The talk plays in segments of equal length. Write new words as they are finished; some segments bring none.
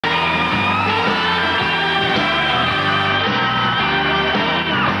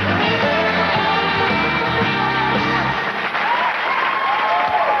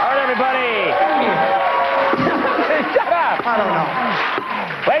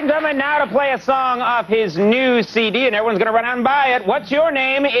and gentlemen, now to play a song off his new CD, and everyone's going to run out and buy it. What's Your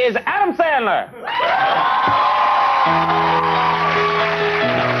Name is Adam Sandler.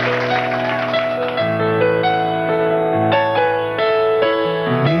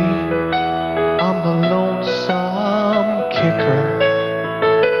 I'm the Lonesome Kicker.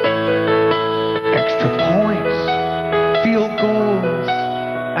 Extra points, field goals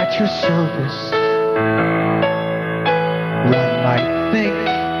at your service. One might think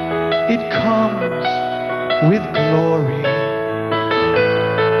it comes with glory.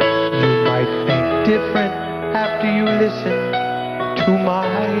 You might think different after you listen to my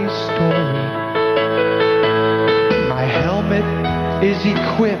story. My helmet is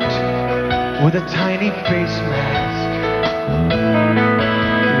equipped with a tiny face mask.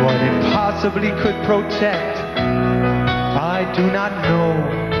 What it possibly could protect, I do not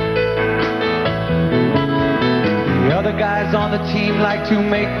know. The other guys on the team like to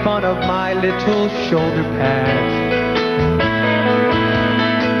make fun of my little shoulder pads,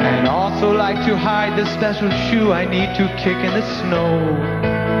 and also like to hide the special shoe I need to kick in the snow.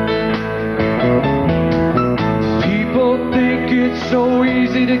 People think it's so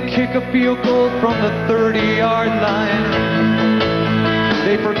easy to kick a field goal from the 30-yard line.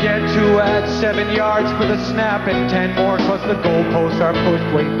 They forget to add 7 yards for the snap and 10 more cause the goalposts are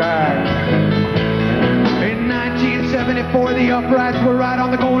pushed way back. In 1974, the uprights were right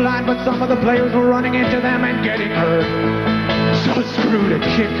on the goal line, but some of the players were running into them and getting hurt. So screw the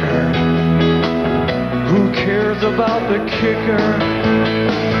kicker. Who cares about the kicker?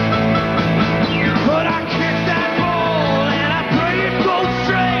 But I kick that ball and I pray it goes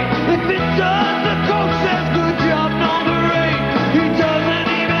straight. If it does, the coach says good job, number 8. He doesn't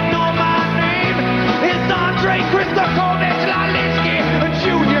even know my name. It's Andre Christokovich Lalinsky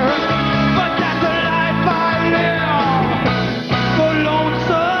Jr. But that's a life I live. The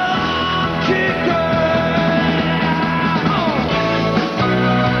Lonesome Kicker.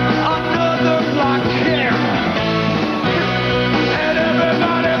 Another block kick. And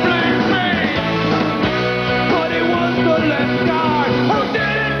everybody blames me. But it was the left guard who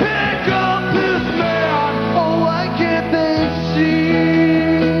didn't pick up this man. Oh, why can't they see?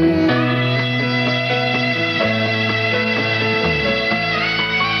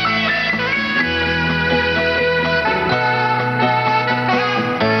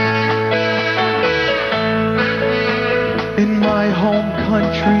 In my home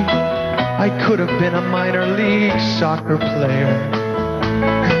country, I could have been a minor league soccer player.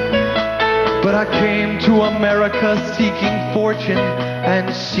 But I came to America seeking fortune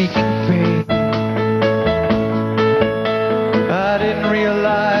and seeking fame. I didn't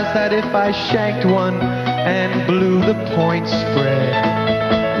realize that if I shanked one and blew the point spread,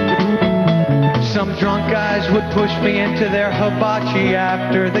 some drunk guys would push me into their hibachi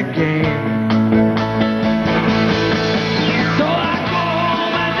after the game. So I go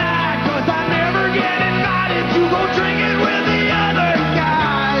home at night 'cause I never get invited to go drinking with the other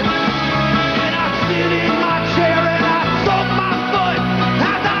guys. And I sit in my chair and I soak my foot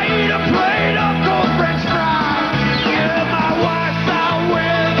as I eat a plate of cold French fries. Yeah, my wife's out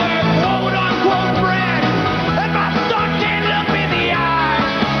with her quote-unquote friend, and my son can't look me in the eye.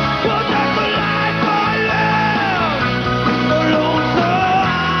 But that's the life I live. The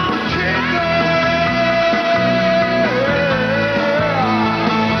Lonesome Kicker.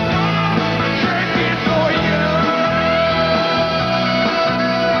 Drinking for you.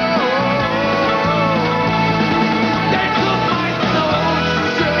 They took my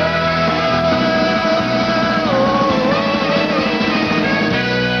social.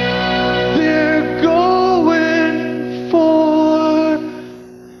 They're going for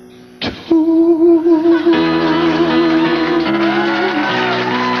two.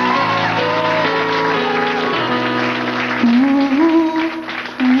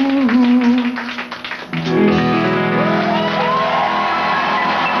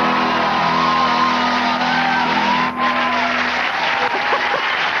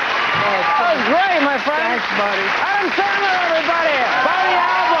 That was great, my friend. Thanks, buddy. Adam Sandler, everybody. Buy the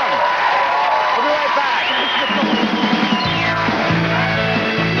album. We'll be right back.